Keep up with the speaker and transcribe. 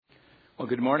Well,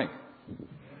 good morning.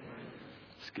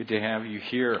 It's good to have you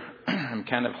here. I'm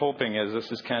kind of hoping, as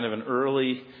this is kind of an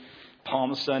early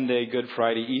Palm Sunday, Good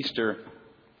Friday, Easter,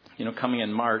 coming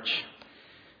in March,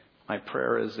 my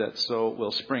prayer is that so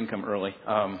will spring come early.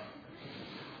 I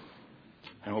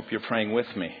hope you're praying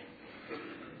with me.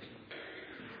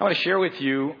 I want to share with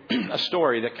you a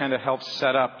story that kind of helps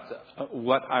set up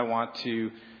what I want to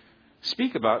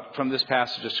speak about from this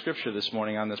passage of Scripture this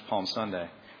morning on this Palm Sunday.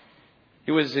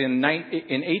 It was in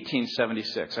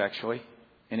 1876, actually.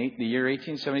 In the year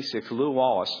 1876, Lew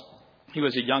Wallace, he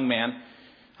was a young man,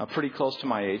 pretty close to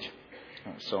my age.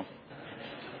 So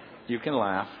you can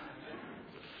laugh.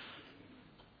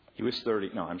 He was 30.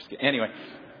 No, I'm just kidding. Anyway,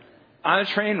 on a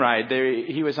train ride,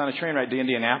 he was on a train ride to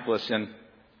Indianapolis, and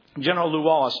General Lew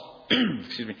Wallace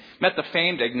met the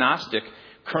famed agnostic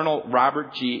Colonel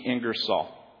Robert G.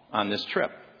 Ingersoll on this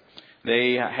trip.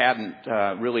 They hadn't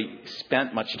really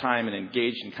spent much time and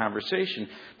engaged in conversation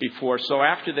before. So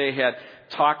after they had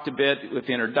talked a bit with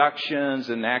introductions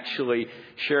and actually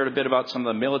shared a bit about some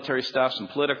of the military stuff, some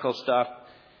political stuff,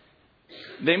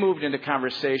 they moved into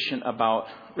conversation about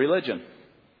religion.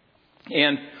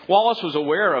 And Wallace was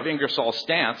aware of Ingersoll's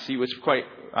stance. He was quite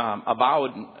avowed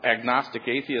agnostic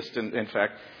atheist, in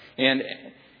fact. And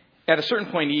at a certain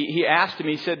point, he asked him,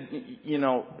 he said,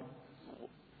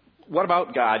 what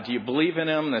about God? Do you believe in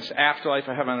Him, this afterlife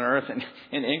of heaven and earth?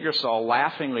 And Ingersoll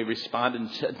laughingly responded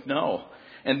and said no.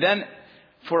 And then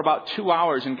for about 2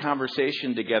 hours in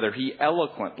conversation together, he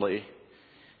eloquently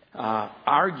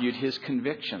argued his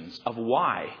convictions of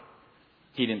why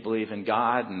he didn't believe in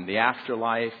God and the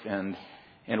afterlife and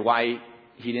why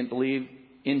he didn't believe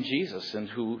in Jesus and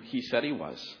who He said He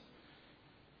was.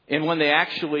 And when they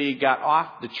actually got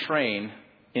off the train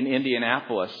in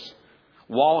Indianapolis,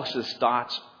 Wallace's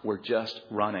thoughts were just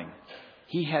running.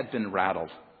 He had been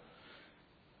rattled.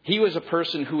 He was a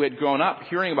person who had grown up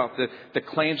hearing about the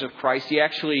claims of Christ. He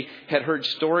actually had heard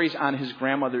stories on his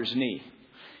grandmother's knee.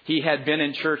 He had been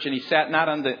in church and he sat not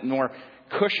on the more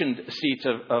cushioned seats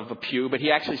of a pew, but he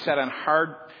actually sat on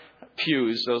hard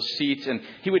pews, those seats. And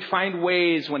he would find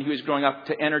ways when he was growing up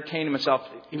to entertain himself.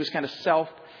 He was kind of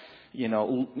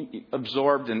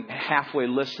absorbed and halfway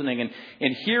listening.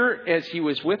 And here, as he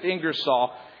was with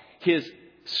Ingersoll, his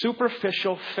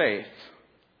superficial faith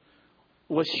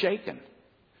was shaken.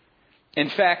 In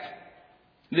fact,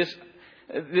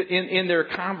 in their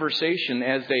conversation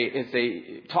as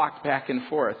they talked back and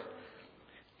forth,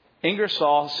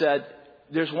 Ingersoll said,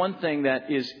 "There's one thing that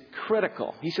is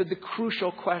critical." He said, "The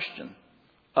crucial question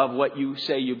of what you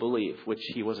say you believe," which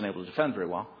he wasn't able to defend very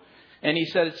well. And he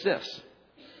said, "It's this."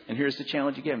 And here's the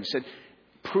challenge he gave him. He said,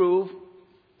 "Prove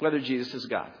whether Jesus is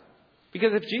God."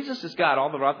 Because if Jesus is God, all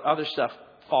the other stuff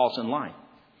falls in line.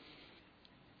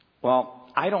 Well,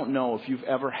 I don't know if you've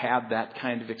ever had that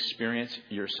kind of experience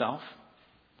yourself.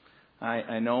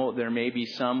 I know there may be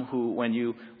some who, when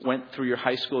you went through your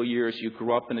high school years, you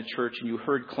grew up in a church and you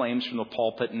heard claims from the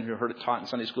pulpit and you heard it taught in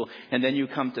Sunday school. And then you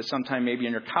come to sometime maybe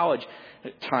in your college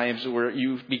times where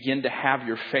you begin to have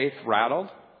your faith rattled.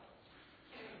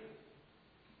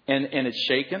 And it's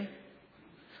shaken.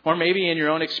 Or maybe in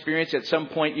your own experience at some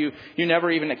point you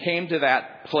never even came to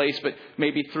that place, but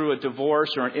maybe through a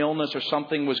divorce or an illness or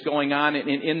something was going on. And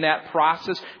in that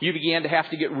process, you began to have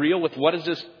to get real with what is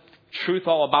this truth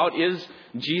all about? Is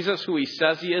Jesus who He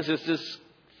says He is? Is this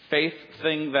faith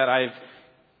thing that I've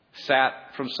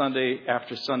sat from Sunday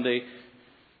after Sunday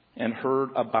and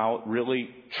heard about really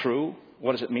true?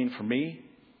 What does it mean for me?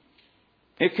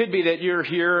 It could be that you're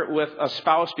here with a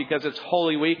spouse because it's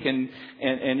Holy Week and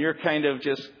you're kind of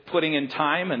just putting in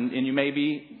time and you may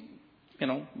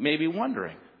be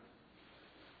wondering.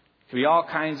 There could be all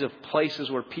kinds of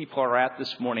places where people are at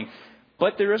this morning.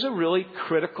 But there is a really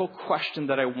critical question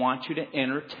that I want you to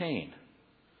entertain.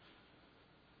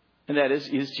 And that is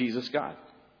Jesus God?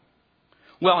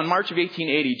 Well, in March of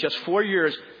 1880, just 4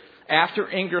 years after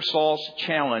Ingersoll's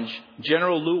challenge,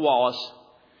 General Lew Wallace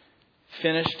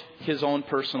finished his own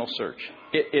personal search.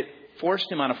 It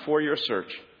forced him on a 4-year search.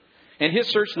 And his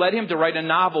search led him to write a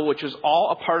novel which was all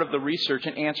a part of the research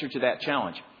and answer to that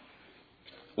challenge.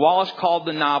 Wallace called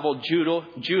the novel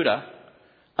Judah,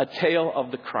 A Tale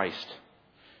of the Christ.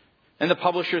 And the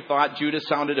publisher thought Judah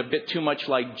sounded a bit too much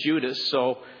like Judas,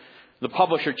 so the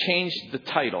publisher changed the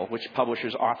title, which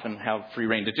publishers often have free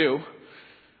rein to do.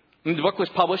 And the book was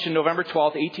published on November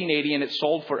 12th, 1880, and it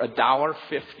sold for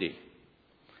 $1.50.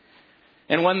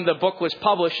 And when the book was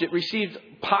published, it received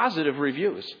positive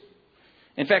reviews.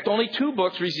 In fact, only 2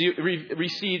 books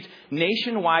received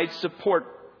nationwide support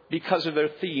because of their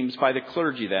themes by the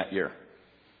clergy that year.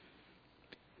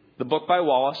 The book by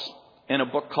Wallace and a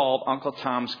book called Uncle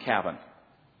Tom's Cabin.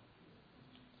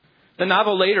 The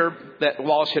novel later that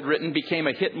Wallace had written became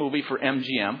a hit movie for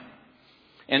MGM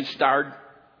and starred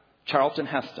Charlton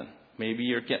Heston. Maybe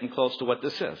you're getting close to what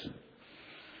this is.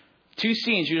 Two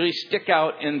scenes usually stick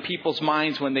out in people's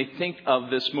minds when they think of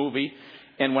this movie.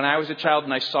 And when I was a child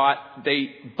and I saw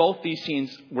it, both these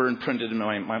scenes were imprinted in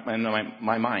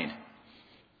my mind.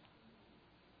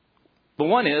 The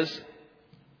one is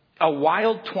a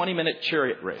wild 20-minute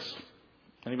chariot race.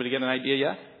 Anybody get an idea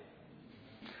yet?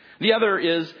 The other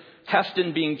is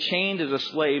Heston being chained as a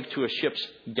slave to a ship's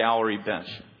gallery bench.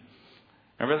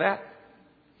 Remember that?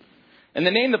 And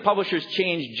the name the publishers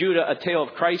changed Judah, A Tale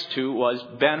of Christ to was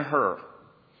Ben-Hur,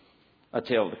 A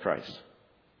Tale of the Christ.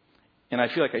 And I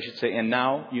feel like I should say, and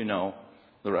now you know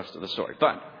the rest of the story.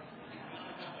 But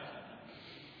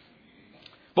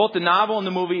both the novel and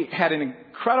the movie had an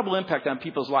incredible impact on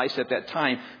people's lives at that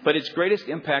time, but its greatest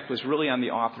impact was really on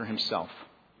the author himself.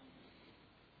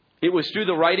 It was through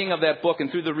the writing of that book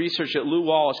and through the research that Lew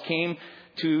Wallace came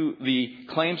to the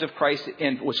claims of Christ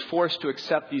and was forced to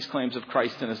accept these claims of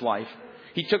Christ in his life.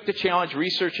 He took the challenge,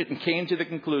 researched it, and came to the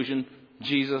conclusion,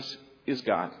 Jesus is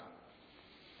God.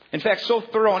 In fact, so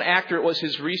thorough and accurate was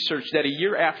his research that a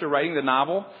year after writing the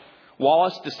novel,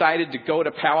 Wallace decided to go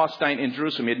to Palestine and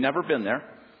Jerusalem. He had never been there.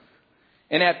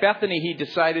 And at Bethany, he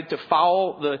decided to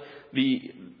follow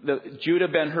the Judah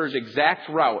Ben-Hur's exact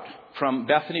route from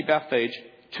Bethany, Bethphage,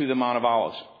 to the Mount of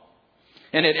Olives.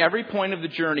 And at every point of the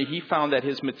journey, he found that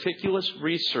his meticulous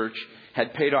research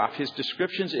had paid off. His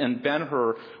descriptions in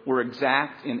Ben-Hur were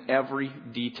exact in every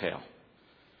detail.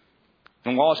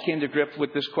 And Wallace came to grips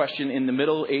with this question in the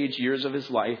middle-aged years of his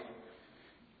life.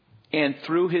 And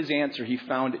through his answer, he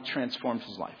found it transformed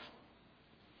his life.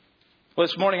 Well,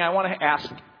 this morning, I want to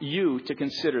ask you to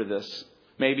consider this.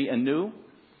 Maybe anew,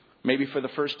 maybe for the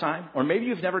first time, or maybe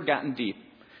you've never gotten deep.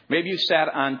 Maybe you sat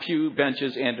on pew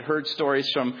benches and heard stories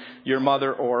from your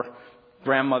mother or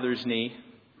grandmother's knee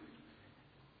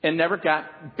and never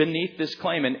got beneath this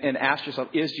claim and asked yourself,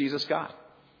 is Jesus God?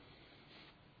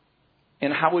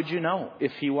 And how would you know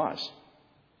if he was?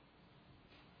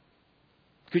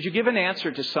 Could you give an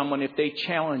answer to someone if they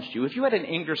challenged you? If you had an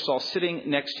Ingersoll sitting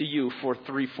next to you for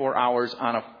 3-4 hours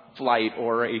on a flight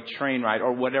or a train ride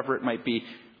or whatever it might be,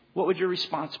 what would your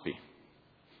response be?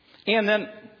 And then,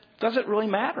 does it really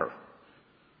matter?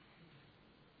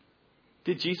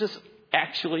 Did Jesus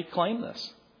actually claim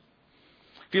this?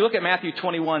 If you look at Matthew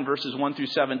 21, verses 1 through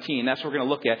 17, that's what we're going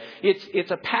to look at.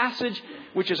 It's a passage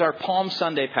which is our Palm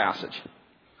Sunday passage.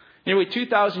 Nearly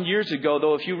 2,000 years ago,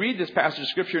 though, if you read this passage of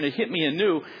Scripture, and it hit me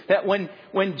anew, that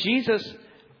when Jesus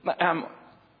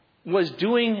was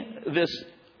doing this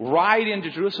ride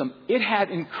into Jerusalem, it had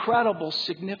incredible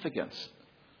significance.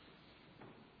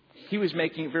 He was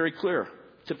making it very clear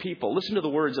to people. Listen to the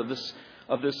words of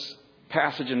this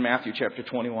passage in Matthew chapter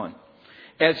 21.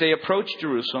 As they approached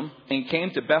Jerusalem and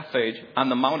came to Bethphage on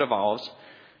the Mount of Olives,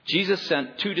 Jesus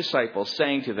sent 2 disciples,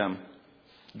 saying to them,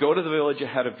 "Go to the village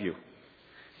ahead of you,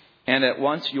 and at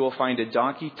once you will find a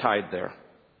donkey tied there,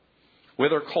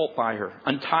 with her colt by her.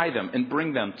 Untie them and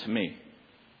bring them to me.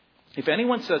 If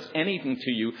anyone says anything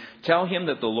to you, tell him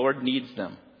that the Lord needs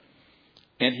them,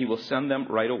 and he will send them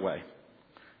right away."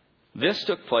 This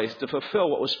took place to fulfill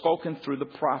what was spoken through the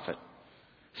prophet.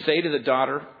 "Say to the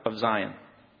daughter of Zion,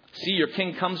 see, your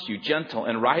king comes to you, gentle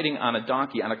and riding on a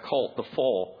donkey, on a colt, the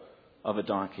foal of a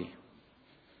donkey."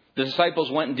 The disciples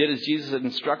went and did as Jesus had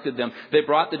instructed them. They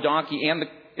brought the donkey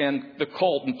and the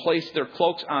colt and placed their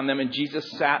cloaks on them, and Jesus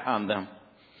sat on them.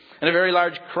 And a very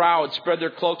large crowd spread their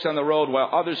cloaks on the road, while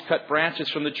others cut branches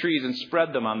from the trees and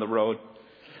spread them on the road.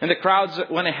 And the crowds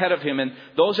went ahead of him, and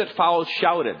those that followed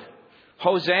shouted,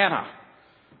 "Hosanna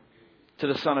to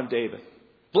the Son of David.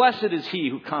 Blessed is he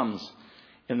who comes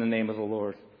in the name of the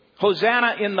Lord.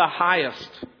 Hosanna in the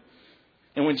highest."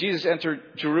 And when Jesus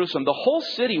entered Jerusalem, the whole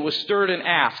city was stirred and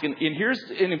asked. And here's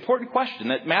an important question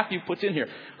that Matthew puts in here.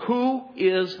 Who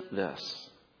is this?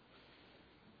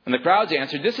 And the crowds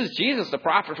answered, "This is Jesus, the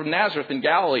prophet from Nazareth in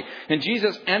Galilee." And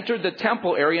Jesus entered the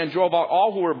temple area and drove out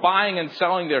all who were buying and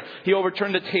selling there. He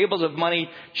overturned the tables of money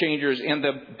changers and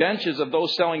the benches of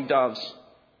those selling doves.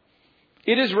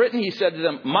 "It is written," he said to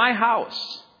them, "my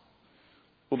house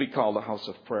will be called a house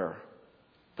of prayer,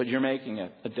 but you're making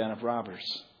it a den of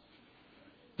robbers."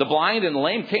 The blind and the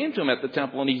lame came to him at the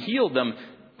temple, and he healed them.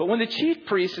 But when the chief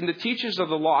priests and the teachers of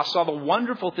the law saw the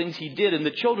wonderful things he did, and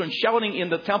the children shouting in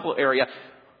the temple area,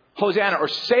 "Hosanna," or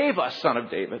 "Save us, Son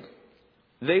of David,"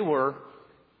 they were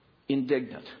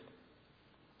indignant.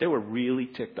 They were really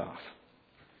ticked off.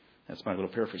 That's my little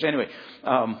paraphrase. Anyway,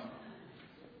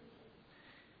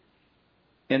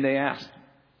 and they asked,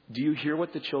 "Do you hear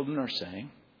what the children are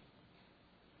saying?"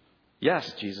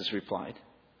 "Yes," Jesus replied.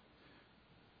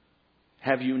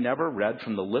 Have you never read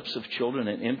from the lips of children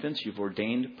and infants you've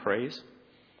ordained praise?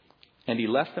 And he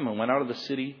left them and went out of the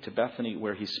city to Bethany,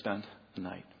 where he spent the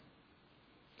night.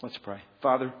 Let's pray.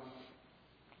 Father,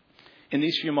 in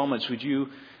these few moments, would you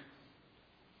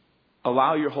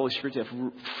allow your Holy Spirit to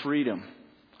have freedom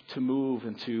to move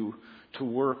and to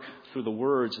work through the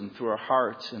words and through our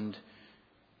hearts.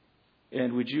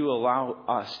 And would you allow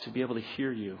us to be able to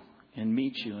hear you and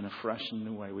meet you in a fresh and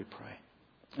new way, we pray.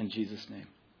 In Jesus' name,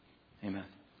 amen.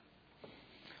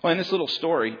 Well, in this little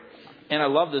story, and I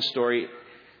love this story,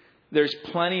 there's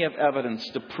plenty of evidence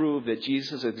to prove that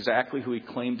Jesus is exactly who he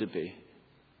claimed to be,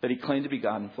 that he claimed to be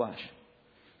God in flesh.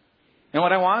 And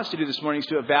what I want us to do this morning is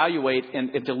to evaluate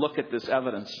and to look at this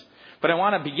evidence. But I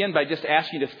want to begin by just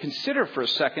asking you to consider for a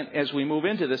second as we move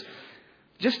into this.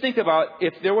 Just think about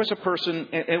if there was a person,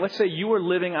 and let's say you were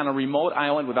living on a remote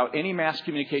island without any mass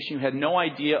communication. You had no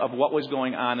idea of what was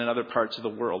going on in other parts of the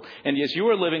world. And as you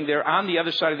were living there, on the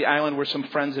other side of the island were some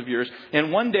friends of yours.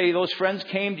 And one day those friends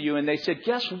came to you and they said,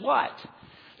 guess what?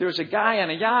 There was a guy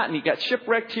on a yacht and he got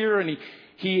shipwrecked here, and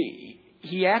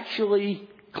he actually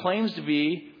claims to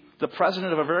be the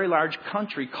president of a very large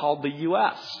country called the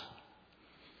U.S.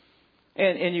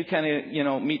 And you kind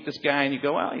of, meet this guy and you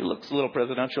go, well, he looks a little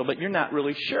presidential, but you're not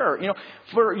really sure.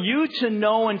 For you to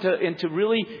know and to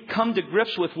really come to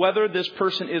grips with whether this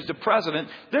person is the president,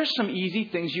 there's some easy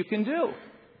things you can do.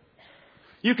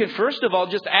 You can, first of all,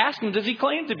 just ask him, does he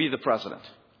claim to be the president?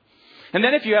 And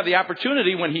then if you have the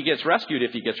opportunity when he gets rescued,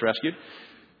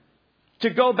 to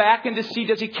go back and to see,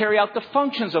 does he carry out the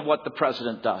functions of what the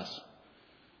president does?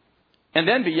 And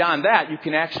then beyond that, you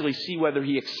can actually see whether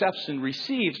he accepts and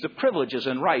receives the privileges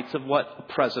and rights of what a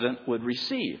president would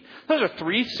receive. Those are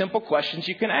three simple questions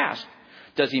you can ask.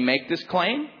 Does he make this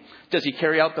claim? Does he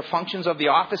carry out the functions of the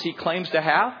office he claims to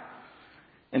have?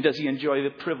 And does he enjoy the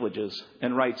privileges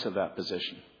and rights of that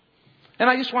position? And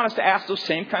I just want us to ask those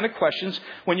same kind of questions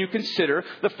when you consider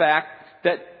the fact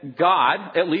that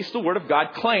God, at least the Word of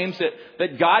God, claims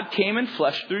that God came in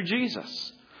flesh through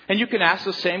Jesus. And you can ask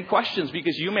the same questions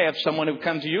because you may have someone who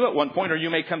comes to you at one point, or you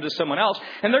may come to someone else,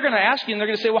 and they're going to ask you and they're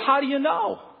going to say, well, how do you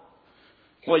know?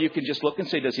 Well, you can just look and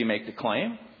say, does he make the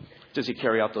claim? Does he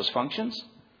carry out those functions?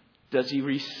 Does he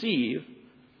receive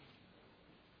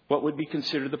what would be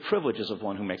considered the privileges of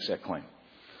one who makes that claim?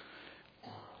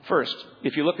 First,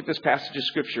 if you look at this passage of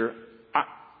Scripture,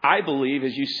 I believe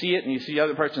as you see it and you see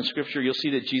other parts in Scripture, you'll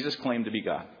see that Jesus claimed to be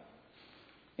God.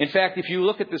 In fact, if you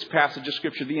look at this passage of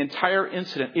Scripture, the entire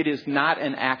incident, it is not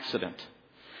an accident.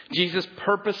 Jesus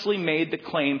purposely made the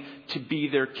claim to be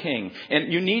their king.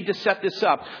 And you need to set this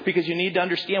up because you need to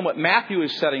understand what Matthew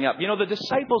is setting up. The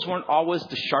disciples weren't always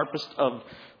the sharpest of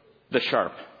the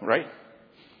sharp, right?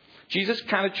 Jesus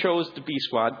kind of chose the B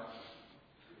squad,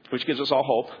 which gives us all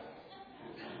hope.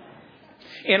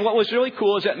 And what was really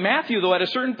cool is that Matthew, though, at a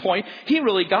certain point, he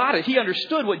really got it. He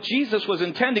understood what Jesus was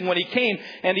intending when he came.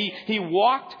 And he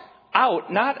walked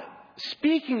out, not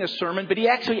speaking a sermon, but he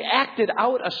actually acted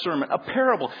out a sermon, a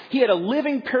parable. He had a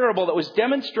living parable that was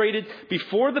demonstrated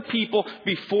before the people,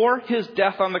 before his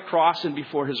death on the cross and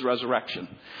before his resurrection.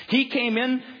 He came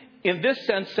in this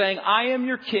sense saying, I am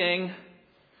your king.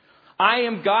 I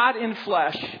am God in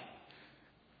flesh,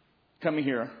 coming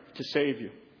here to save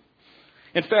you.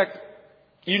 In fact,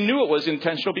 you knew it was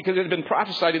intentional because it had been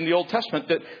prophesied in the Old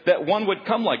Testament that one would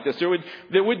come like this. There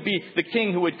would be the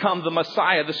king who would come, the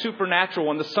Messiah, the supernatural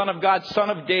one, the Son of God, Son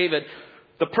of David,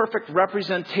 the perfect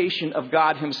representation of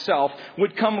God himself,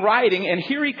 would come riding. And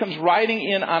here he comes riding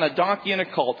in on a donkey and a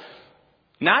colt,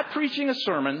 not preaching a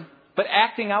sermon, but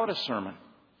acting out a sermon.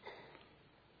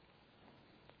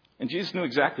 And Jesus knew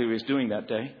exactly what he was doing that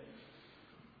day.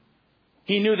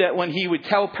 He knew that when he would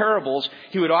tell parables,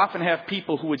 he would often have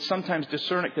people who would sometimes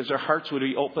discern it because their hearts would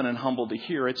be open and humble to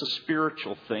hear. It's a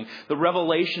spiritual thing. The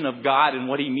revelation of God and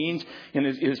what he means in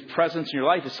his presence in your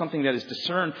life is something that is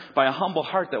discerned by a humble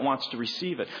heart that wants to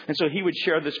receive it. And so he would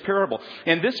share this parable.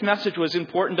 And this message was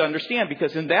important to understand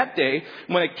because in that day,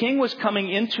 when a king was coming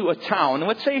into a town, and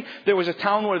let's say there was a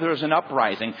town where there was an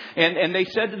uprising, and they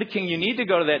said to the king, you need to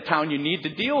go to that town, you need to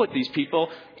deal with these people.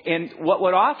 And what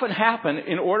would often happen,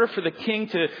 in order for the king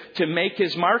to make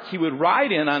his mark, he would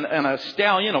ride in on a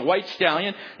stallion, a white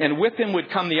stallion, and with him would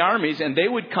come the armies, and they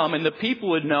would come, and the people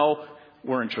would know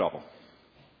we're in trouble.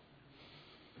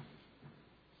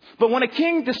 But when a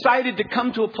king decided to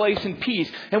come to a place in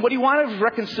peace, and what he wanted was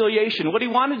reconciliation, what he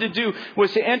wanted to do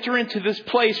was to enter into this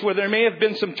place where there may have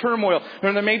been some turmoil,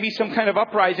 or there may be some kind of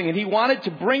uprising, and he wanted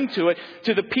to bring to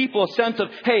the people a sense of,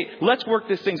 hey, let's work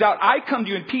these things out. I come to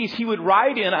you in peace. He would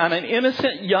ride in on an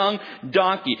innocent young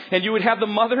donkey, and you would have the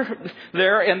mother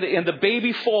there and the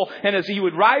baby foal, and as he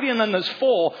would ride in on this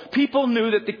foal, people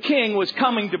knew that the king was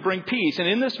coming to bring peace. And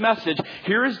in this message,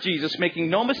 here is Jesus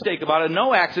making no mistake about it,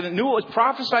 no accident, knew it was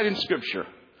prophesied in Scripture,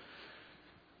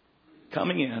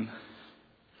 coming in,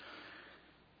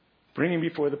 bringing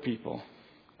before the people,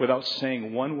 without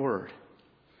saying one word,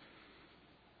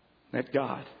 that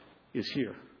God is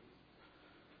here.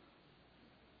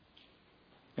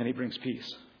 And he brings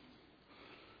peace.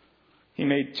 He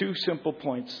made two simple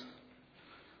points.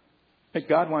 That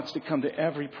God wants to come to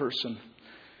every person,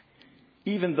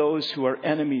 even those who are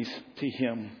enemies to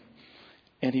him.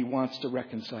 And he wants to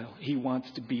reconcile. He wants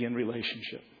to be in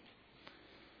relationship.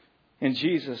 And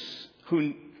Jesus,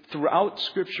 who throughout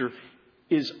Scripture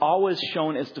is always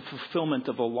shown as the fulfillment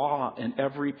of a law and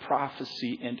every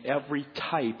prophecy and every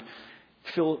type,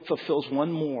 fulfills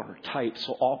one more type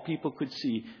so all people could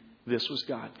see this was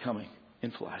God coming in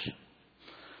flesh.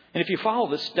 And if you follow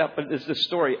this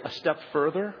story a step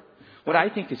further, what I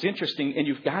think is interesting, and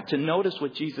you've got to notice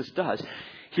what Jesus does.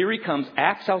 Here he comes,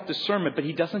 acts out the sermon, but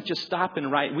he doesn't just stop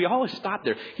and ride. We always stop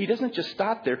there. He doesn't just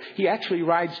stop there. He actually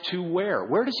rides to where?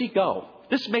 Where does he go?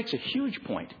 This makes a huge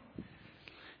point.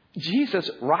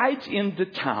 Jesus rides into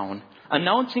town,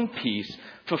 announcing peace,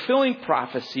 fulfilling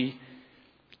prophecy,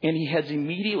 and he heads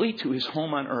immediately to his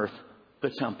home on earth, the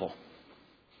temple.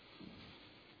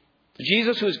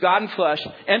 Jesus, who is God in flesh,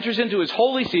 enters into his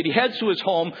holy seat. He heads to his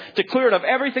home to clear it of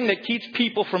everything that keeps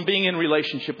people from being in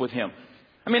relationship with him.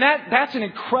 I mean, that's an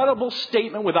incredible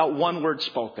statement without one word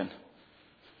spoken.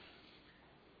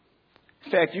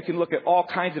 In fact, you can look at all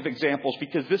kinds of examples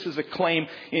because this is a claim,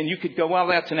 and you could go, well,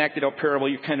 that's an acted out parable.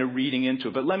 You're kind of reading into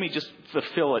it. But let me just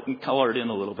fulfill it and color it in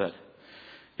a little bit.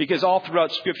 Because all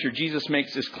throughout Scripture, Jesus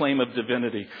makes this claim of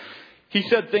divinity. He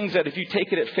said things that if you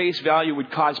take it at face value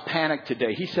would cause panic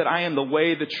today. He said, I am the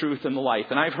way, the truth, and the life.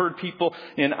 And I've heard people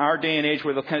in our day and age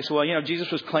where they'll kind of say, well, Jesus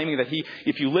was claiming that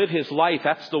if you live his life,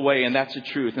 that's the way and that's the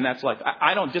truth and that's life.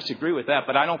 I don't disagree with that,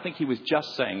 but I don't think he was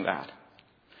just saying that.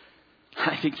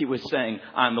 I think he was saying,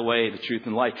 I'm the way, the truth,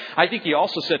 and life. I think he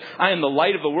also said, I am the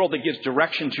light of the world that gives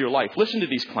direction to your life. Listen to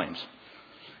these claims.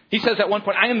 He says at one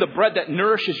point, I am the bread that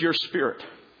nourishes your spirit.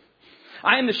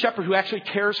 I am the shepherd who actually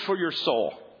cares for your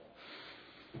soul.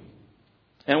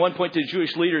 And at one point to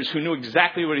Jewish leaders who knew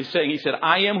exactly what he's saying, he said,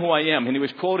 I am who I am. And he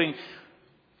was quoting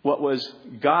what was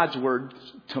God's word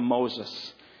to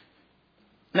Moses.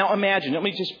 Now imagine, let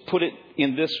me just put it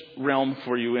in this realm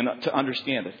for you to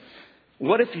understand it.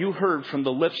 What if you heard from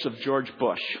the lips of George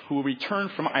Bush, who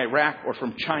returned from Iraq or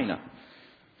from China?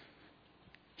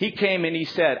 He came and he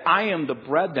said, I am the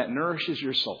bread that nourishes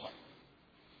your soul.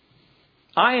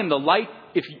 I am the light.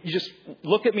 If you just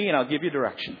look at me and I'll give you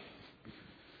direction.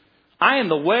 I am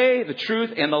the way, the truth,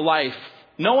 and the life.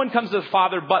 No one comes to the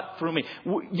Father but through me.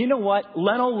 You know what?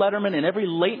 Leno, Letterman, and every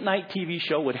late night TV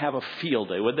show would have a field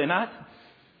day, would they not?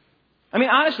 I mean,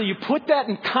 honestly, you put that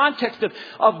in context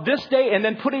of this day and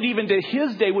then put it even to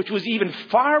his day, which was even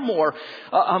far more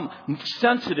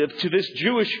sensitive to this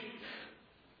Jewish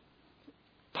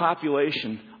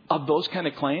population of those kind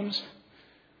of claims.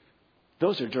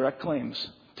 Those are direct claims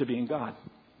to being God.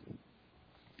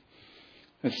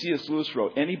 And C.S. Lewis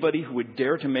wrote, anybody who would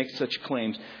dare to make such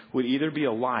claims would either be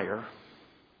a liar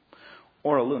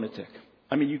or a lunatic.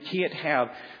 I mean, you can't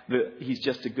have he's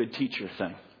just a good teacher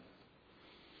thing.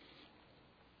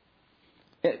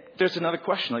 There's another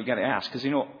question I got to ask. Because,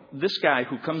 this guy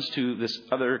who comes to this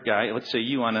other guy, let's say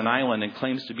you on an island, and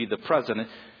claims to be the president,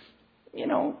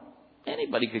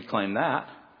 anybody could claim that.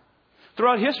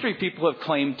 Throughout history, people have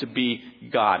claimed to be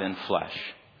God in flesh.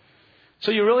 So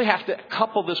you really have to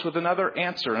couple this with another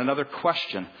answer, another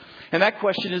question. And that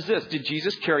question is this. Did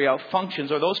Jesus carry out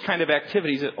functions or those kind of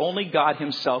activities that only God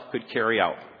himself could carry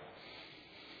out?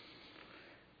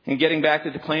 And getting back to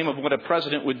the claim of what a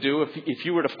president would do, if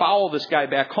you were to follow this guy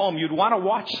back home, you'd want to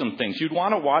watch some things. You'd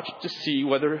want to watch to see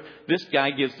whether this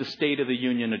guy gives the State of the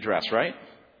Union address, right?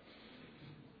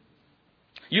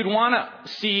 You'd want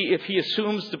to see if he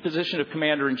assumes the position of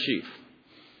commander-in-chief.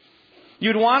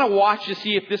 You'd want to watch to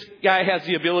see if this guy has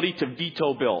the ability to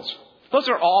veto bills. Those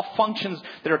are all functions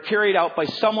that are carried out by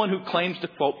someone who claims to,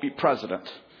 quote, be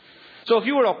president. So if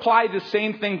you were to apply the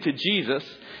same thing to Jesus,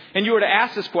 and you were to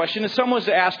ask this question, if someone was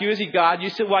to ask you, is he God? You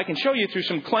said, well, I can show you through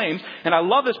some claims. And I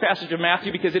love this passage of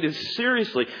Matthew because it is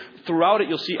seriously, throughout it,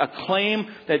 you'll see a claim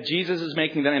that Jesus is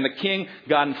making that I am the King,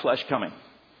 God in flesh coming.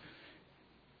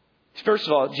 First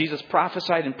of all, Jesus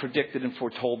prophesied and predicted and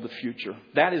foretold the future.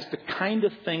 That is the kind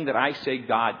of thing that I say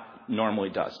God normally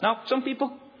does. Now, some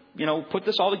people, put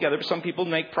this all together. Some people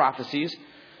make prophecies.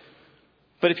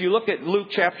 But if you look at Luke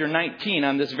chapter 19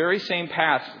 on this very same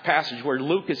passage where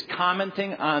Luke is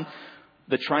commenting on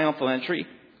the triumphal entry,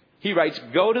 he writes,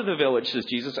 "Go to the village," says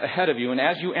Jesus, "ahead of you, and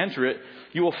as you enter it,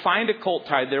 you will find a colt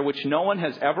tied there which no one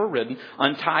has ever ridden.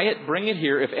 Untie it, bring it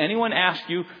here. If anyone asks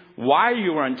you why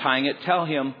you are untying it, tell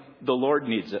him the Lord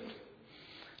needs it."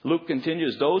 Luke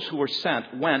continues, "Those who were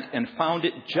sent went and found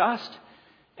it just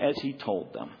as he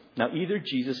told them." Now, either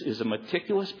Jesus is a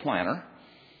meticulous planner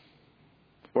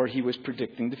or he was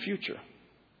predicting the future,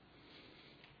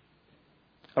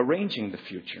 arranging the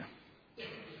future.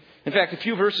 In fact, a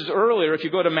few verses earlier, if you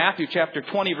go to Matthew chapter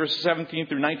 20, verses 17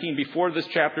 through 19, before this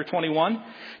chapter 21,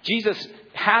 Jesus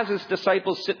has his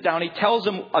disciples sit down. He tells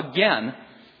them again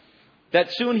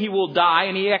that soon he will die,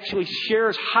 and he actually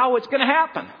shares how it's going to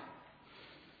happen.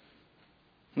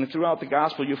 And throughout the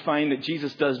gospel, you find that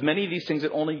Jesus does many of these things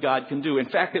that only God can do. In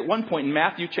fact, at one point in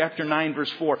Matthew chapter 9,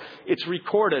 verse 4, it's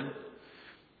recorded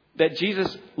that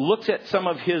Jesus looks at some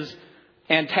of his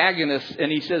antagonists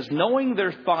and he says, knowing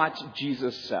their thoughts,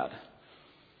 Jesus said.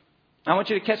 I want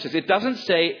you to catch this. It doesn't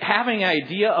say having an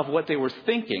idea of what they were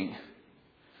thinking.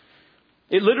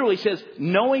 It literally says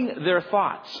knowing their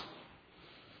thoughts,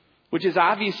 which is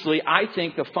obviously, I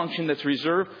think, a function that's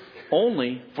reserved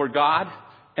only for God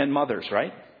and mothers,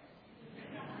 right?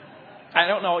 I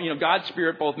don't know, God's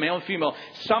spirit, both male and female,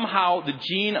 somehow the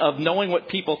gene of knowing what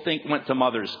people think went to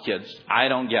mothers' kids. I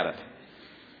don't get it.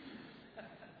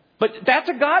 But that's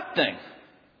a God thing.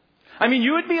 I mean,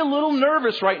 you would be a little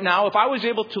nervous right now if I was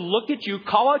able to look at you,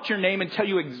 call out your name, and tell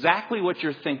you exactly what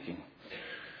you're thinking.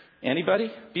 Anybody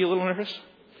be a little nervous?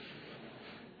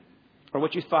 Or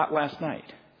what you thought last night?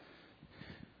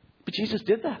 But Jesus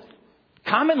did that.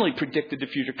 Commonly predicted the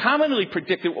future. Commonly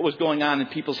predicted what was going on in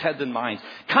people's heads and minds.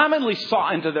 Commonly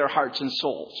saw into their hearts and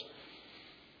souls.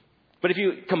 But if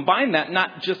you combine that,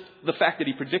 not just the fact that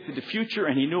he predicted the future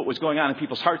and he knew what was going on in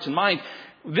people's hearts and minds,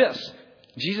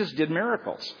 Jesus did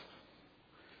miracles.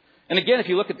 And again, if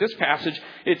you look at this passage,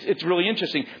 it's really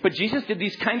interesting. But Jesus did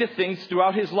these kind of things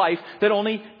throughout his life that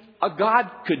only a God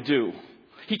could do.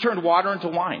 He turned water into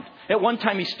wine. At one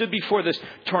time, he stood before this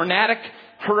tornadic,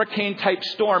 hurricane-type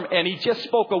storm, and he just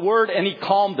spoke a word and he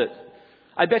calmed it.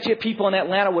 I bet you people in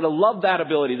Atlanta would have loved that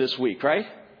ability this week, right?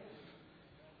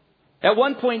 At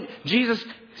one point, Jesus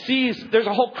sees there's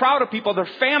a whole crowd of people. They're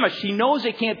famished. He knows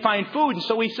they can't find food. And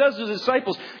so he says to the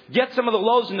disciples, get some of the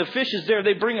loaves and the fishes there.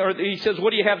 He says,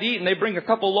 what do you have to eat? And they bring a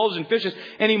couple of loaves and fishes.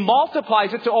 And he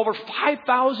multiplies it to over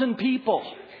 5,000 people.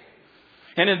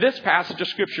 And in this passage of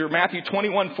Scripture, Matthew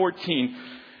 21:14,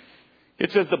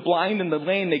 it says, the blind and the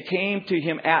lame, they came to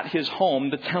him at his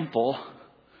home, the temple,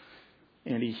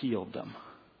 and he healed them.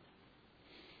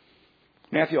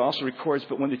 Matthew also records,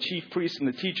 but when the chief priests and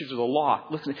the teachers of the law,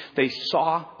 listen, they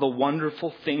saw the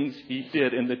wonderful things he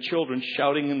did, and the children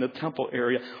shouting in the temple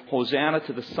area, Hosanna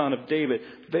to the Son of David,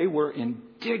 they were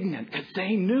indignant because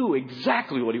they knew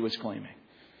exactly what he was claiming.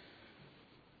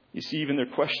 You see, even their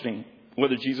questioning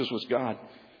whether Jesus was God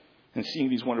and seeing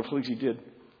these wonderful things he did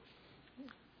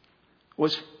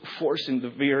was forcing the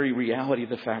very reality of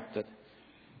the fact that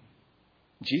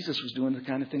Jesus was doing the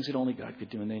kind of things that only God could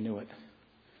do, and they knew it.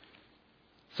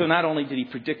 So not only did he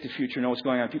predict the future, know what's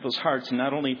going on in people's hearts, and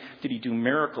not only did he do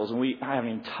miracles, and I haven't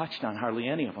even touched on hardly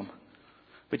any of them,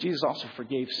 but Jesus also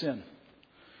forgave sin.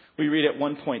 We read at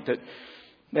one point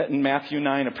that in Matthew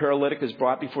 9, a paralytic is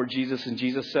brought before Jesus, and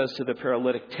Jesus says to the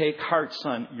paralytic, take heart,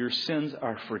 son, your sins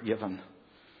are forgiven.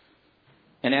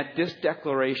 And at this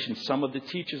declaration, some of the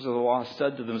teachers of the law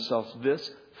said to themselves, this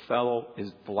fellow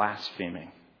is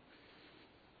blaspheming.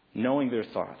 Knowing their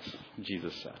thoughts,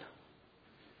 Jesus said.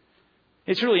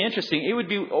 It's really interesting. It would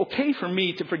be okay for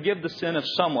me to forgive the sin of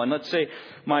someone. Let's say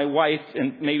my wife,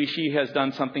 and maybe she has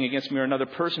done something against me, or another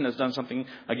person has done something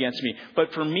against me.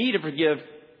 But for me to forgive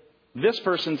this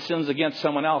person's sins against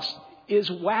someone else is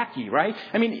wacky, right?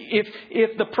 I mean,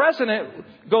 if the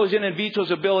president goes in and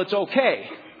vetoes a bill, it's okay.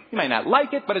 He might not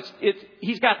like it, but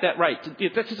he's got that right.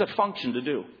 That's just a function to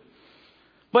do.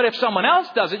 But if someone else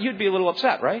does it, you'd be a little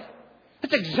upset, right?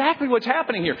 That's exactly what's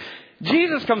happening here.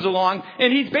 Jesus comes along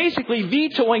and he's basically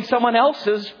vetoing someone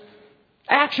else's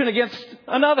action against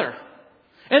another.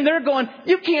 And they're going,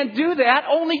 you can't do that.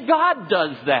 Only God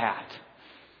does that.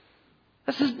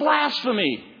 This is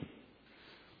blasphemy.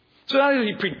 So not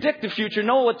only does he predict the future,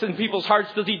 know what's in people's hearts,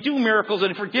 does he do miracles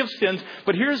and forgive sins.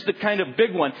 But here's the kind of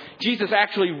big one. Jesus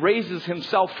actually raises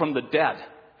himself from the dead.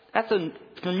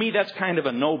 For me, that's kind of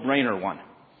a no-brainer one.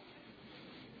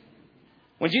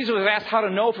 When Jesus was asked how to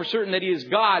know for certain that he is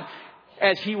God,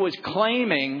 as he was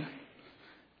claiming,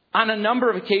 on a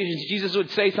number of occasions, Jesus would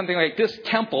say something like, this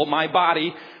temple, my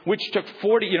body, which took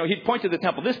 40, he'd point to the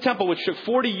temple. This temple, which took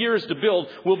 40 years to build,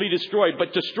 will be destroyed.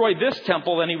 But destroy this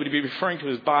temple, then he would be referring to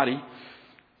his body.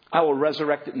 I will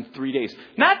resurrect it in 3 days.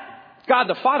 Not God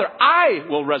the Father. I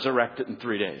will resurrect it in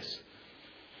 3 days.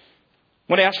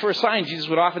 When asked for a sign, Jesus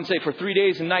would often say, for 3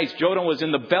 days and nights, Jonah was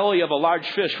in the belly of a large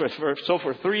fish. So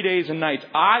for 3 days and nights,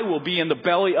 I will be in the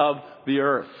belly of the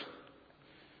earth.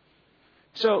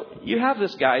 So you have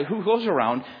this guy who goes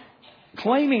around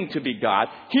claiming to be God.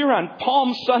 Here on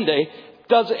Palm Sunday,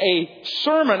 does a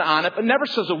sermon on it, but never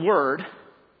says a word.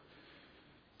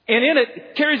 And in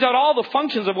it, carries out all the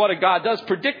functions of what a God does,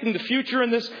 predicting the future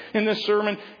in this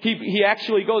sermon. He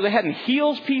actually goes ahead and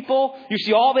heals people. You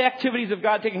see all the activities of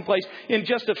God taking place. In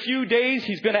just a few days,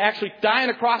 he's going to actually die on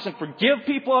a cross and forgive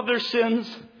people of their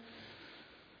sins.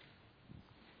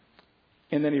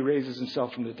 And then he raises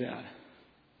himself from the dead.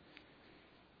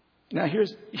 Now,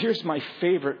 here's my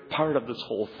favorite part of this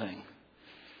whole thing.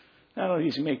 Not only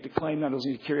does he make the claim, not only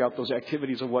does he carry out those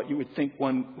activities of what you would think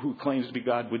one who claims to be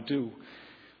God would do,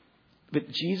 but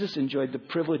Jesus enjoyed the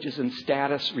privileges and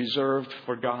status reserved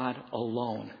for God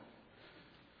alone.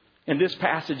 And this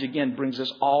passage, again, brings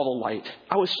us all to light.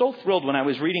 I was so thrilled when I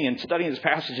was reading and studying this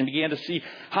passage and began to see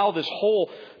how this whole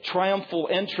triumphal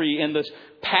entry and this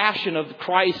passion of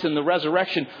Christ and the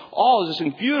resurrection, all is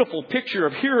this beautiful picture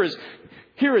of here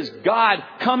is God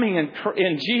coming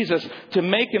in Jesus to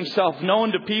make himself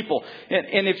known to people.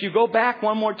 And if you go back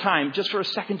one more time, just for a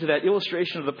second, to that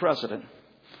illustration of the president,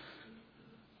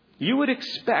 you would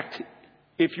expect,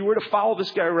 if you were to follow this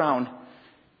guy around,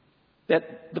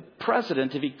 that the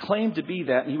president, if he claimed to be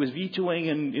that, and he was vetoing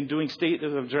and doing state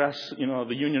address,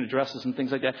 the union addresses and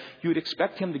things like that, you would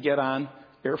expect him to get on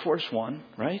Air Force One,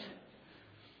 right?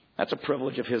 That's a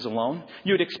privilege of his alone.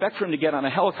 You would expect for him to get on a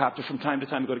helicopter from time to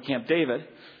time to go to Camp David.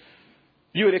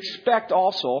 You would expect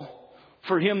also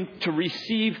for him to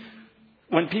receive,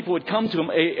 when people would come to him,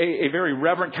 a very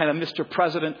reverent kind of Mr.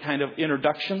 President kind of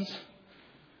introductions.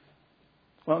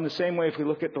 Well, in the same way, if we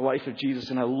look at the life of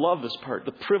Jesus, and I love this part,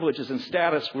 the privileges and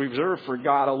status reserved for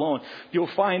God alone, you'll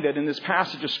find that in this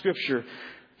passage of Scripture,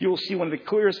 you will see one of the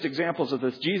clearest examples of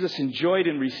this. Jesus enjoyed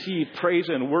and received praise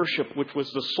and worship, which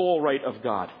was the sole right of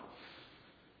God.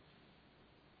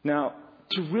 Now,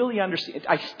 to really understand,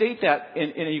 I state that,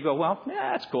 and you go, well,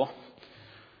 yeah, that's cool.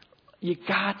 You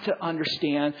got to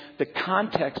understand the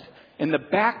context and the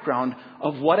background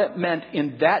of what it meant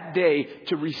in that day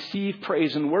to receive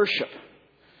praise and worship.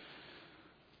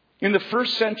 In the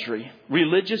first century,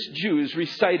 religious Jews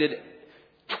recited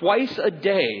twice a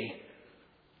day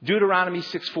Deuteronomy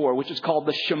 6:4, which is called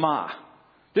the Shema.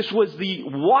 This was the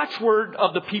watchword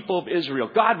of the people of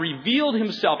Israel. God revealed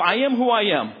himself. I am who I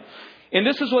am. And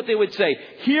this is what they would say.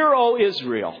 Hear, O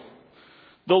Israel,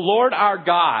 the Lord our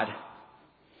God,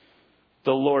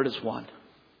 the Lord is one.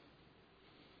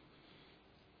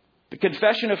 The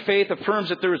confession of faith affirms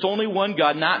that there is only one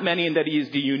God, not many, and that he is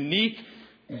the unique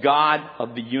God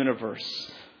of the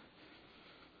universe.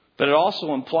 But it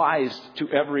also implies to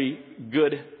every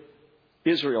good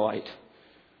Israelite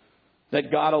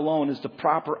that God alone is the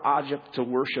proper object to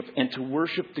worship, and to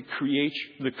worship the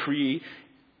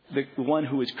one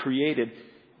who is created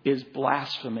is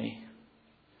blasphemy.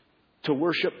 To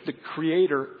worship the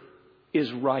Creator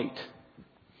is right.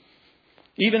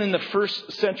 Even in the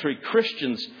first century,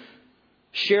 Christians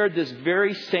shared this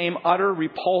very same utter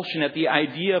repulsion at the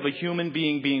idea of a human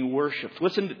being worshipped.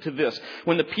 Listen to this.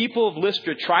 When the people of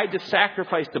Lystra tried to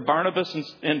sacrifice to Barnabas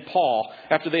and Paul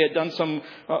after they had done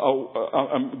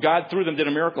God through them did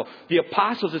a miracle, the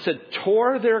apostles, it said,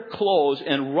 tore their clothes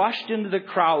and rushed into the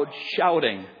crowd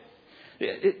shouting.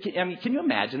 Can you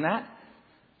imagine that?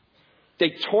 They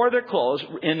tore their clothes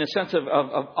in a sense of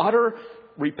utter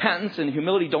repentance and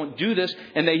humility. Don't do this.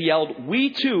 And they yelled,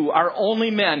 we too are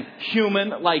only men,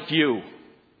 human like you.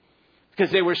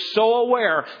 Because they were so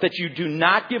aware that you do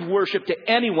not give worship to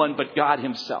anyone but God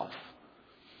himself.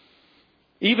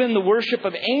 Even the worship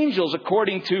of angels,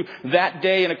 according to that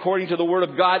day and according to the Word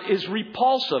of God, is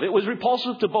repulsive. It was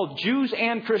repulsive to both Jews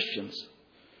and Christians.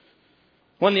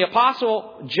 When the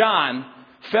Apostle John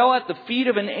fell at the feet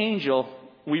of an angel,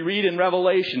 we read in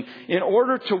Revelation, in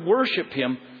order to worship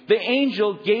him, the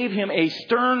angel gave him a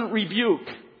stern rebuke.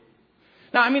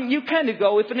 Now, you kind of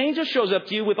go, if an angel shows up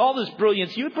to you with all this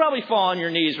brilliance, you'd probably fall on your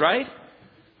knees, right?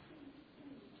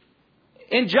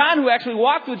 And John, who actually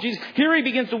walked with Jesus, here he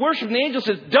begins to worship, and the angel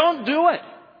says, don't do it.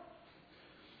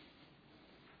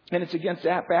 And it's against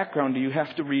that background you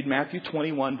have to read Matthew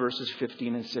 21, verses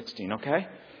 15 and 16, okay?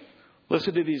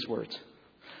 Listen to these words.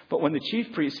 But when the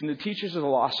chief priests and the teachers of the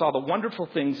law saw the wonderful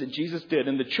things that Jesus did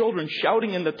and the children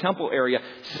shouting in the temple area,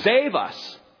 "Save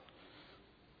us,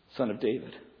 Son of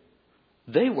David,"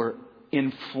 they were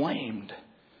inflamed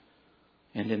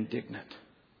and indignant.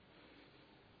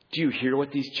 Do you hear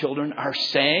what these children are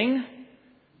saying?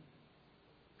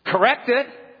 Correct it.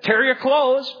 Tear your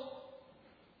clothes.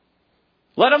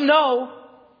 Let them know.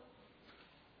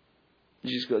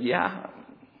 Jesus goes, "Yeah,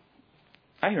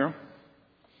 I hear them."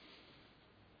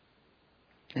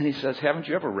 And he says, "Haven't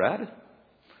you ever read?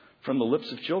 From the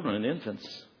lips of children and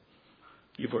infants,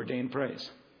 you've ordained praise."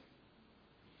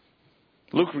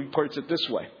 Luke reports it this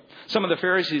way. Some of the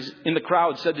Pharisees in the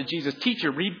crowd said to Jesus,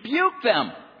 "Teacher, rebuke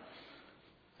them."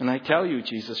 And I tell you,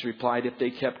 Jesus replied, if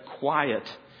they kept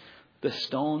quiet, the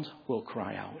stones will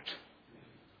cry out.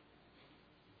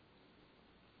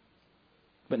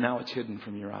 But now it's hidden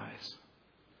from your eyes.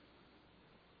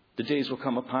 The days will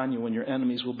come upon you when your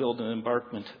enemies will build an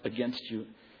embankment against you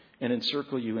and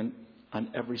encircle you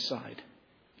on every side.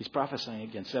 He's prophesying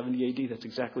again. 70 AD, that's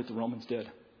exactly what the Romans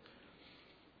did.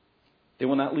 They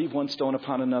will not leave one stone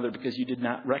upon another because you did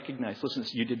not recognize. Listen to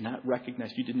this. You did not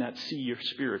recognize. You did not see. Your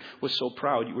spirit was so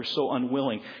proud. You were so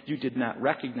unwilling. You did not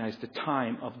recognize the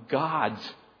time of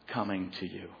God's coming to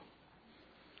you.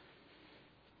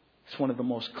 It's one of the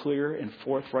most clear and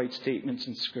forthright statements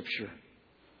in Scripture.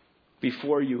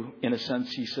 Before you, in a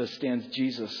sense, he says, stands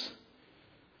Jesus,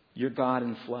 your God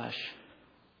in flesh.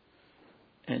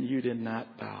 And you did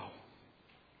not bow.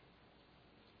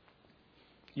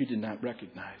 You did not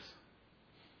recognize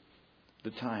the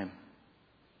time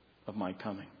of my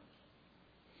coming.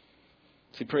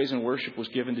 See, praise and worship was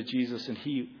given to Jesus, and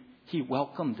he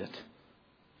welcomed it.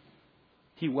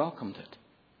 He welcomed it.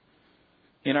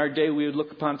 In our day, we would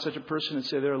look upon such a person and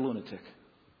say they're a lunatic.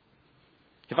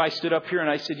 If I stood up here and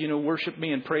I said, worship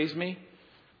me and praise me,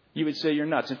 you would say you're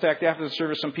nuts. In fact, after the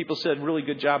service, some people said, really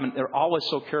good job, and they're always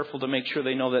so careful to make sure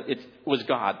they know that it was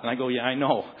God. And I go, yeah, I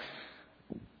know.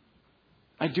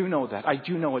 I do know that. I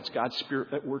do know it's God's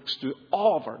Spirit that works through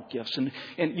all of our gifts. And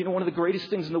one of the greatest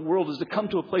things in the world is to come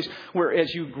to a place where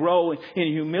as you grow in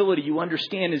humility, you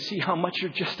understand and see how much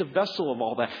you're just a vessel of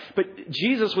all that. But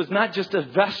Jesus was not just a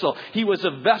vessel. He was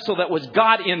a vessel that was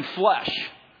God in flesh.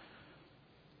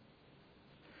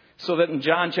 So that in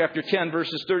John chapter 10,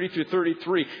 verses 30 through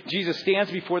 33, Jesus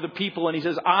stands before the people and he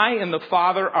says, I and the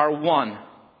Father are one.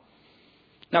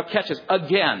 Now catch this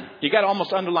again. You got to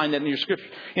almost underline that in the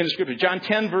scripture. John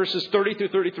 10 verses 30 through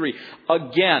 33.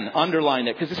 Again, underline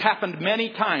it because this happened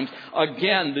many times.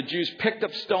 Again, the Jews picked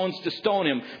up stones to stone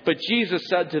him. But Jesus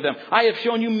said to them, I have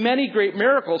shown you many great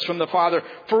miracles from the Father.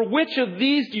 For which of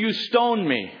these do you stone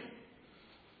me?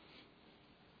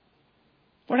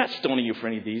 We're not stoning you for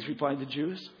any of these, replied the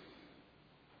Jews,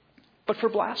 but for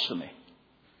blasphemy.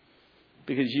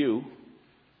 Because you,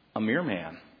 a mere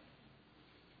man,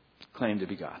 claim to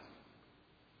be God.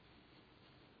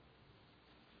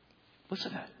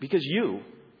 Listen to that. Because you,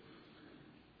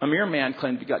 a mere man,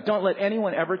 claim to be God. Don't let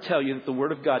anyone ever tell you that the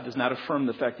Word of God does not affirm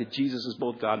the fact that Jesus is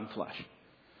both God and flesh.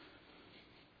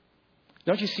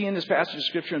 Don't you see in this passage of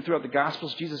Scripture and throughout the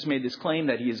Gospels, Jesus made this claim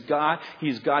that He is God. He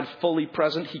is God fully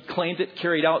present. He claimed it,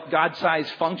 carried out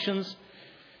God-sized functions.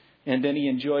 And then He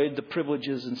enjoyed the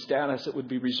privileges and status that would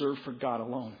be reserved for God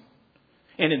alone.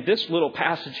 And in this little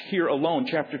passage here alone,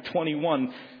 chapter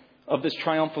 21 of this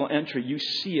triumphal entry, you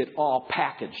see it all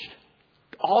packaged,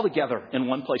 all together in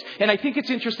one place. And I think it's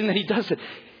interesting that He does it.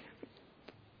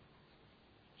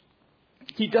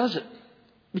 He does it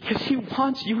because He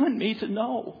wants you and me to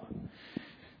know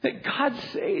that God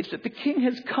saves, that the King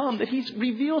has come, that He's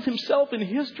revealed Himself in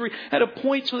history at a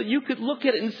point so that you could look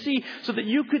at it and see, so that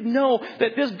you could know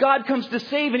that this God comes to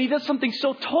save, and He does something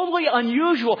so totally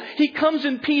unusual. He comes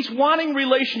in peace, wanting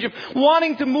relationship,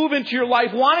 wanting to move into your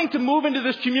life, wanting to move into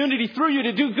this community through you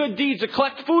to do good deeds, to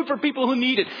collect food for people who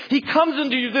need it. He comes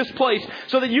into this place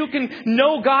so that you can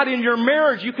know God in your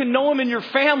marriage, you can know Him in your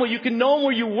family, you can know Him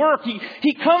where you work.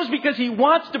 He comes because He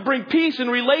wants to bring peace and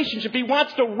relationship. He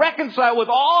wants to reconcile with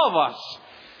all of us.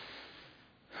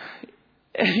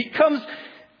 And He comes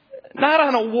not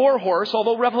on a war horse,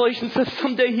 although Revelation says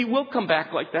someday He will come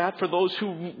back like that for those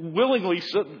who willingly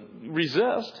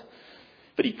resist.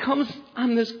 But He comes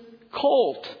on this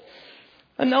colt,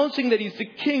 announcing that He's the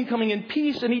King coming in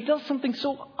peace, and He does something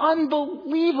so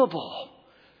unbelievable.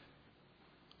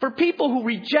 For people who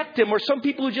reject Him, or some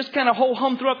people who just kind of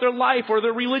ho-hum throughout their life, or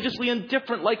they're religiously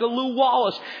indifferent like a Lou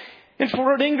Wallace, and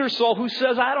for an Ingersoll who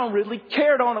says, I don't really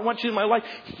care, don't want you in my life,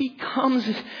 He comes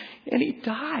and He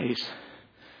dies.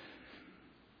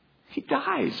 He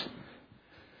dies.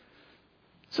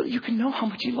 So that you can know how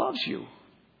much He loves you.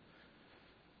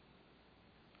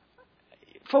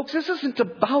 Folks, this isn't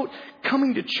about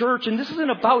coming to church, and this isn't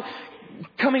about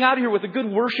coming out of here with a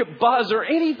good worship buzz or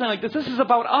anything like this. This is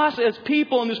about us as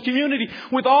people in this community,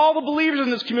 with all the believers in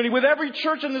this community, with every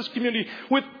church in this community,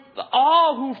 with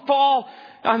all who fall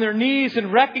on their knees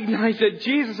and recognize that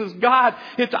Jesus is God.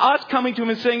 It's us coming to Him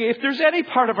and saying, if there's any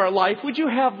part of our life, would you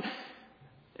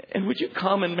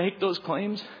come and make those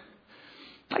claims?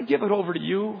 I give it over to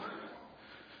you.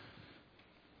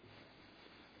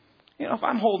 You know, if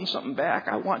I'm holding something back,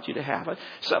 I want you to have it.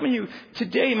 Some of you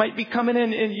today might be coming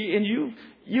in and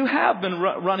you have been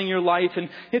running your life and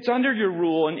it's under your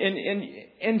rule.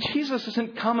 And Jesus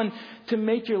isn't coming to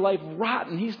make your life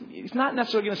rotten. He's not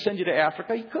necessarily going to send you to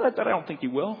Africa. He could, but I don't think He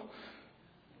will.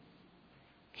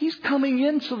 He's coming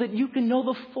in so that you can know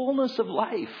the fullness of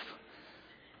life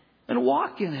and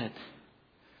walk in it.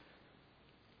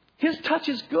 His touch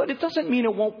is good. It doesn't mean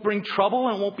it won't bring trouble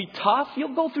and it won't be tough.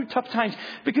 You'll go through tough times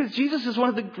because Jesus is one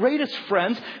of the greatest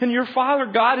friends and your Father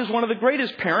God is one of the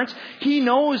greatest parents. He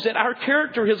knows that our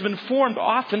character has been formed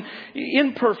often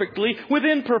imperfectly with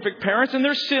imperfect parents, and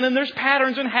there's sin and there's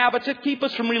patterns and habits that keep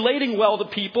us from relating well to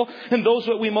people and those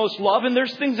that we most love, and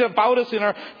there's things about us in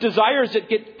our desires that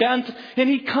get bent, and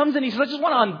He comes and He says, I just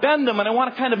want to unbend them, and I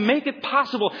want to kind of make it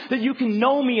possible that you can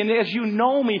know me, and as you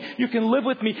know me, you can live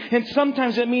with me. And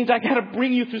sometimes it means I got to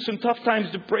bring you through some tough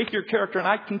times to break your character. And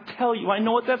I can tell you, I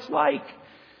know what that's like.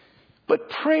 But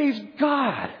praise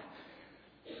God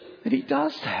that He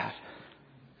does that.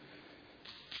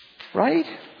 Right?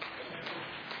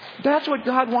 That's what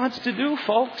God wants to do,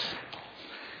 folks.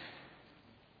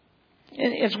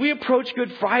 And as we approach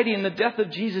Good Friday and the death of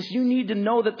Jesus, you need to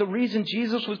know that the reason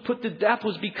Jesus was put to death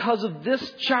was because of this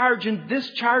charge and this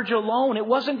charge alone. It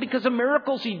wasn't because of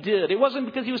miracles He did. It wasn't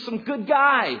because He was some good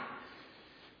guy.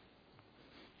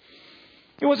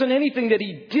 It wasn't anything that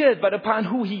He did, but upon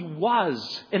who He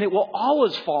was. And it will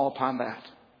always fall upon that.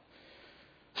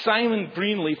 Simon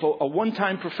Greenleaf, a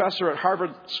one-time professor at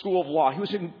Harvard School of Law, he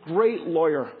was a great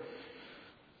lawyer.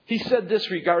 He said this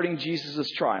regarding Jesus'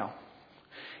 trial.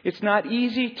 It's not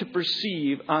easy to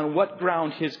perceive on what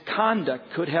ground His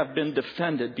conduct could have been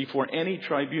defended before any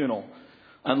tribunal,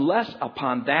 unless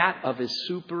upon that of His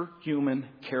superhuman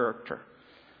character.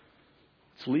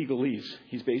 It's legalese.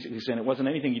 He's basically saying it wasn't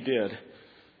anything He did.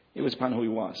 It was upon who He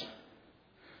was.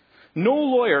 No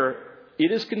lawyer,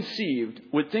 it is conceived,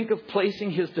 would think of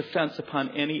placing his defense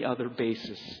upon any other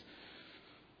basis.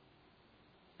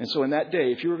 And so in that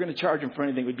day, if you were going to charge Him for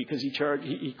anything, it would be because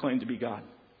he claimed to be God.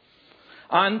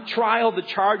 On trial, the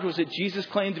charge was that Jesus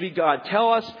claimed to be God.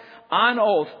 Tell us on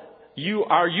oath,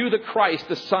 are you the Christ,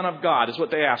 the Son of God, is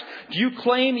what they asked. Do you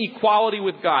claim equality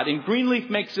with God? And Greenleaf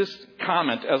makes this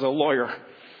comment as a lawyer.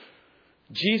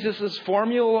 Jesus'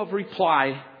 formula of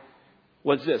reply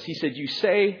was this. He said, you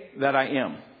say that I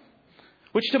am.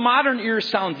 Which to modern ears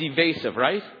sounds evasive,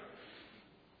 right?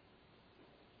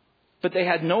 But they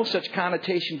had no such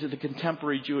connotation to the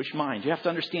contemporary Jewish mind. You have to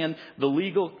understand the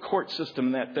legal court system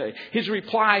in that day. His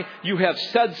reply, you have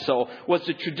said so, was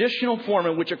the traditional form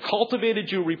in which a cultivated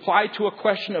Jew replied to a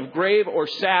question of grave or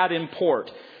sad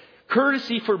import.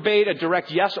 Courtesy forbade a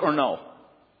direct yes or no.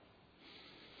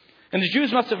 And the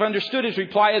Jews must have understood his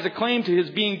reply as a claim to His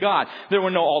being God. There were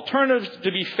no alternatives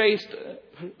to be faced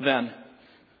then.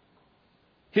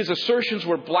 His assertions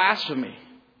were blasphemy.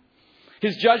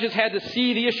 His judges had to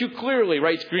see the issue clearly,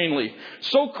 writes Greenleaf.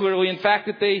 So clearly, in fact,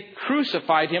 that they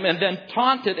crucified Him and then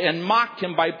taunted and mocked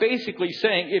Him by basically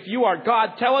saying, if you are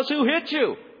God, tell us who hit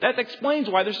you. That explains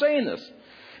why they're saying this.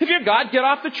 If you're God, get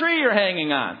off the tree you're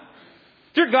hanging on.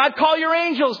 If you're God, call your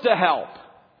angels to help.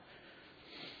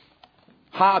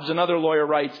 Hobbes, another lawyer,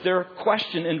 writes, their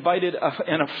question invited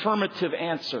an affirmative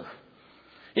answer.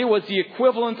 It was the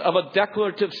equivalent of a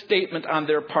declarative statement on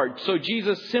their part. So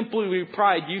Jesus simply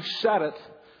replied, you've said it.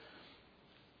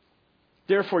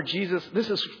 Therefore, this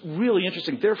is really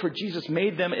interesting. Therefore, Jesus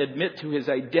made them admit to His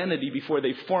identity before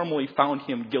they formally found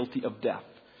Him guilty of death.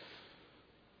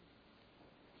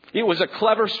 It was a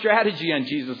clever strategy on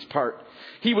Jesus' part.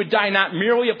 He would die not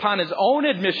merely upon His own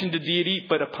admission to deity,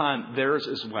 but upon theirs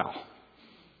as well.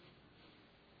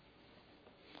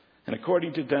 And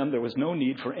according to them, there was no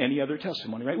need for any other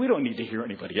testimony, right? We don't need to hear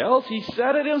anybody else. He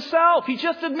said it Himself. He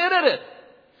just admitted it.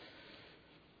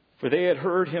 For they had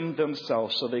heard Him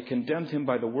themselves, so they condemned Him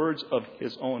by the words of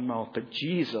His own mouth. But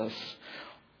Jesus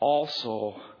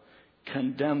also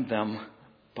condemned them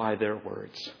by their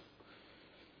words.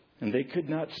 And they could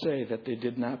not say that they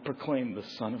did not proclaim the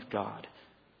Son of God,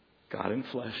 God in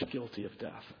flesh, guilty of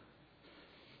death.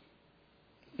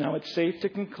 Now, it's safe to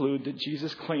conclude that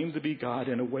Jesus claimed to be God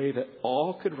in a way that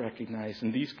all could recognize,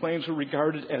 and these claims were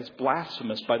regarded as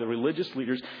blasphemous by the religious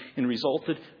leaders and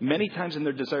resulted many times in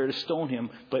their desire to stone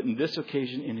him, but in this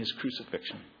occasion in his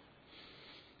crucifixion.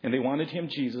 And they wanted him,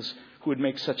 Jesus, who would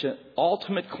make such an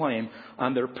ultimate claim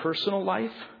on their personal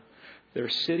life, their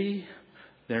city,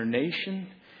 their nation,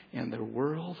 and their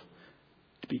world,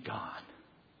 to be God.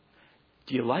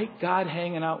 Do you like God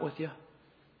hanging out with you?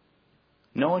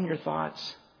 Knowing your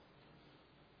thoughts?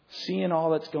 Seeing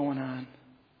all that's going on?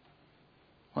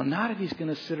 Well, not if he's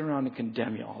going to sit around and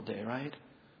condemn you all day, right?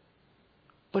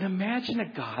 But imagine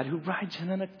a God who rides in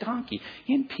on a donkey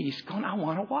in peace going, I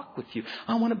want to walk with you.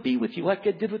 I want to be with you like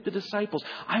I did with the disciples.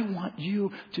 I want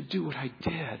you to do what I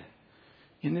did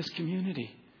in this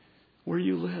community where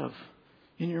you live,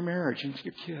 in your marriage, and with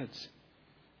your kids.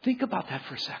 Think about that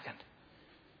for a second.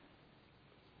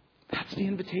 That's the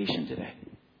invitation today.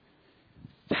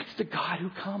 That's the God who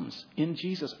comes in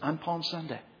Jesus on Palm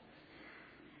Sunday.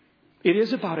 It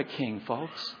is about a king,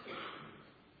 folks.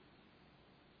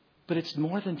 But it's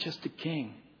more than just a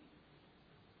king.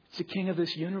 It's the king of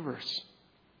this universe.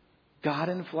 God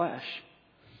in flesh.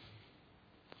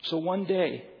 So one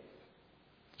day,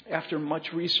 after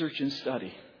much research and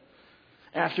study,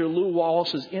 after Lew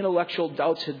Wallace's intellectual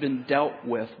doubts had been dealt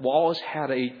with, Wallace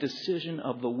had a decision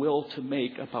of the will to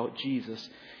make about Jesus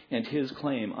and his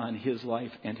claim on his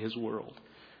life and his world.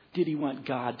 Did he want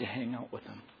God to hang out with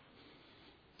him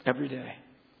every day?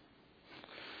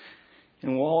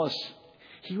 And Wallace,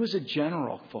 he was a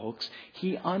general, folks.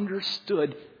 He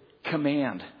understood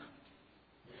command.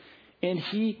 And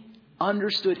he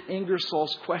understood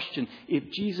Ingersoll's question, if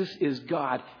Jesus is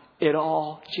God, it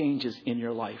all changes in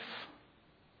your life.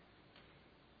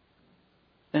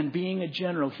 And being a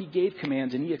general, he gave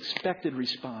commands and he expected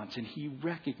response. And he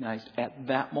recognized at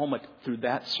that moment, through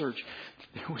that search,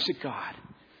 there was a God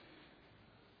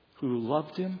who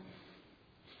loved him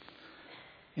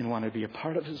and wanted to be a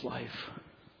part of his life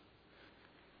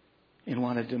and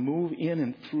wanted to move in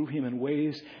and through him in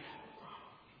ways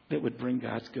that would bring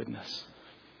God's goodness.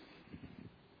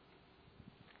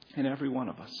 And every one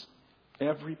of us,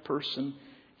 every person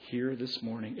here this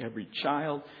morning, every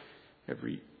child,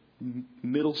 every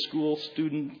middle school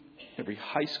student, every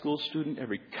high school student,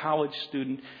 every college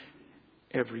student,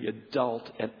 every adult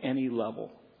at any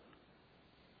level.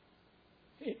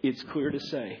 It's clear to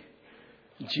say,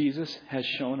 Jesus has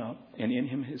shown up and in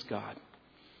him is God.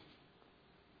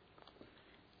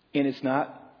 And it's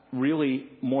not really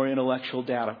more intellectual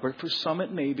data. But for some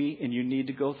it may be, and you need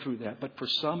to go through that. But for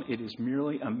some it is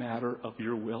merely a matter of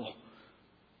your will.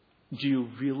 Do you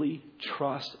really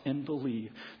trust and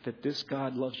believe that this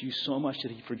God loves you so much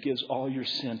that he forgives all your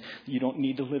sin, that you don't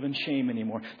need to live in shame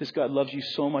anymore? This God loves you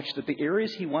so much that the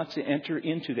areas he wants to enter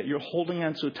into that you're holding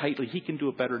on so tightly, he can do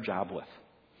a better job with.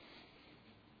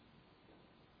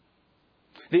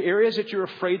 The areas that you're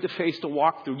afraid to face, to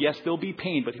walk through, yes, there'll be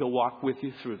pain, but he'll walk with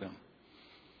you through them.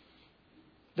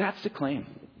 That's the claim.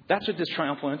 That's what this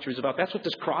triumphal entry is about. That's what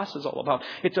this cross is all about.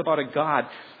 It's about a God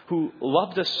who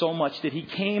loved us so much that he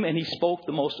came and he spoke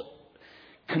the most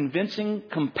convincing,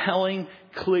 compelling,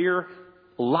 clear,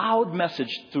 loud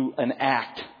message through an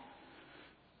act.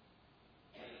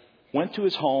 Went to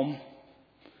his home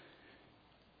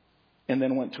and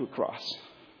then went to a cross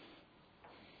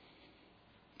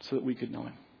so that we could know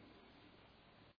him.